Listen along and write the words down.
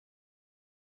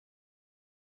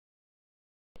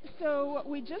So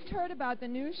we just heard about the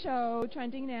new show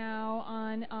trending now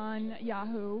on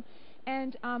Yahoo,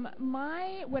 and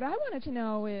my what I wanted to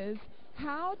know is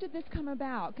how did this come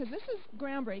about? Because this is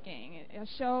groundbreaking. A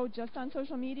show just on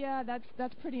social media,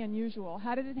 that's pretty unusual.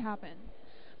 How did it happen?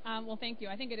 Well, thank you.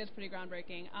 I think it is pretty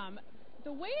groundbreaking.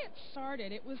 The way it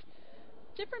started, it was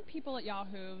different people at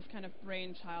Yahoo's kind of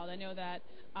brainchild. I know that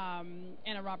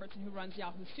Anna Robertson, who runs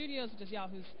Yahoo Studios, which is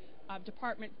Yahoo's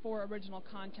department for original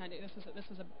content, this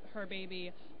was her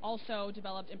baby, also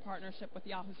developed in partnership with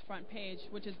Yahoo's front page,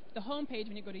 which is the home page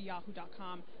when you go to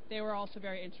yahoo.com. They were also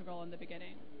very integral in the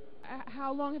beginning.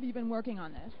 How long have you been working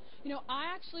on this? You know, I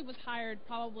actually was hired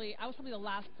I was probably the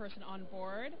last person on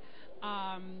board.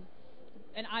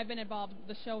 And I've been involved.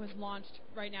 The show has launched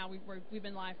right now. We've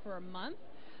been live for a month.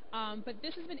 But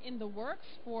this has been in the works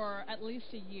for at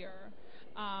least a year.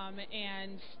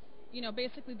 And, you know,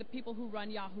 basically the people who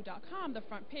run yahoo.com, the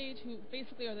front page, who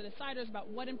basically are the deciders about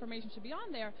what information should be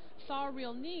on there, saw a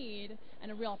real need and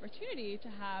a real opportunity to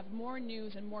have more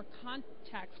news and more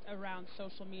context around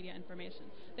social media information.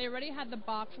 They already had the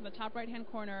box in the top right-hand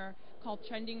corner called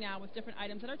Trending Now with different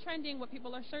items that are trending, what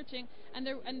people are searching, and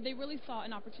they really saw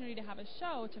an opportunity to have a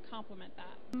show to complement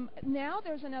that. Now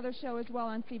there's another show as well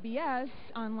on CBS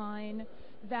online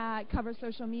that covers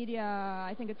social media.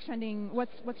 I think it's trending.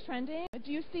 What's trending?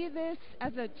 Do you see this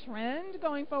as a trend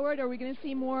going forward? Are we going to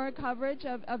see more coverage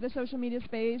of the social media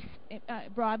space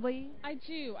broadly? I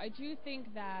do. I do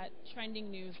think that trending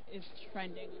news is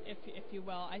trending, if you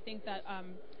will. I think that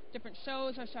different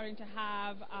shows are starting to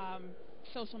have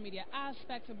social media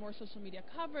aspects and more social media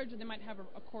coverage, and they might have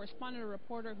a correspondent or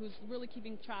reporter who's really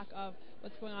keeping track of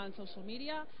what's going on in social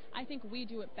media. I think we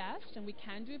do it best, and we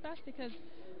can do it best because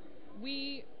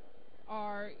we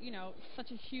are, you know,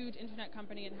 such a huge internet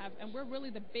company and we're really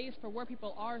the base for where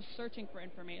people are searching for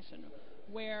information.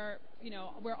 Where, you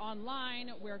know, we're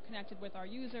online, we're connected with our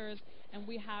users, and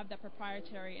we have that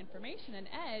proprietary information and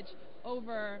edge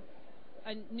over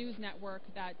a news network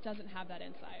that doesn't have that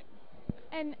insight.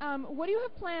 And what do you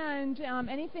have planned?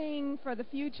 Anything for the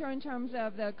future in terms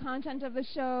of the content of the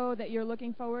show that you're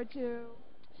looking forward to?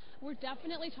 We're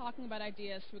definitely talking about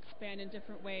ideas to expand in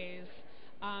different ways.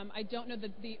 I don't know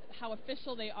how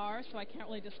official they are, so I can't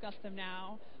really discuss them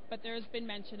now. But there's been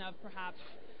mention of perhaps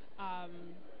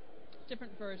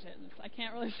different versions. I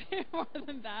can't really say more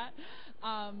than that.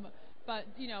 But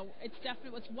you know, it's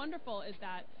definitely what's wonderful is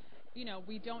that, you know,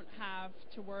 we don't have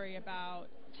to worry about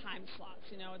time slots.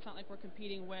 You know, it's not like we're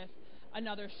competing with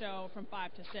another show from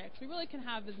 5 to 6. We really can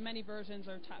have as many versions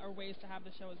or ways to have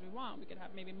the show as we want. We could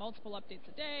have maybe multiple updates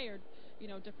a day, or, you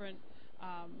know, different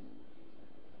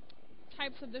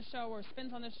types of the show or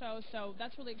spins on the show. So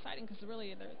that's really exciting because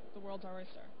really the world's our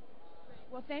oyster.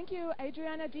 Well, thank you,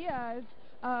 Adriana Diaz.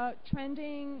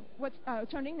 Trending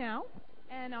now,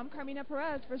 and I'm Carmina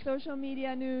Perez for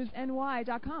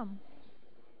socialmedianewsny.com.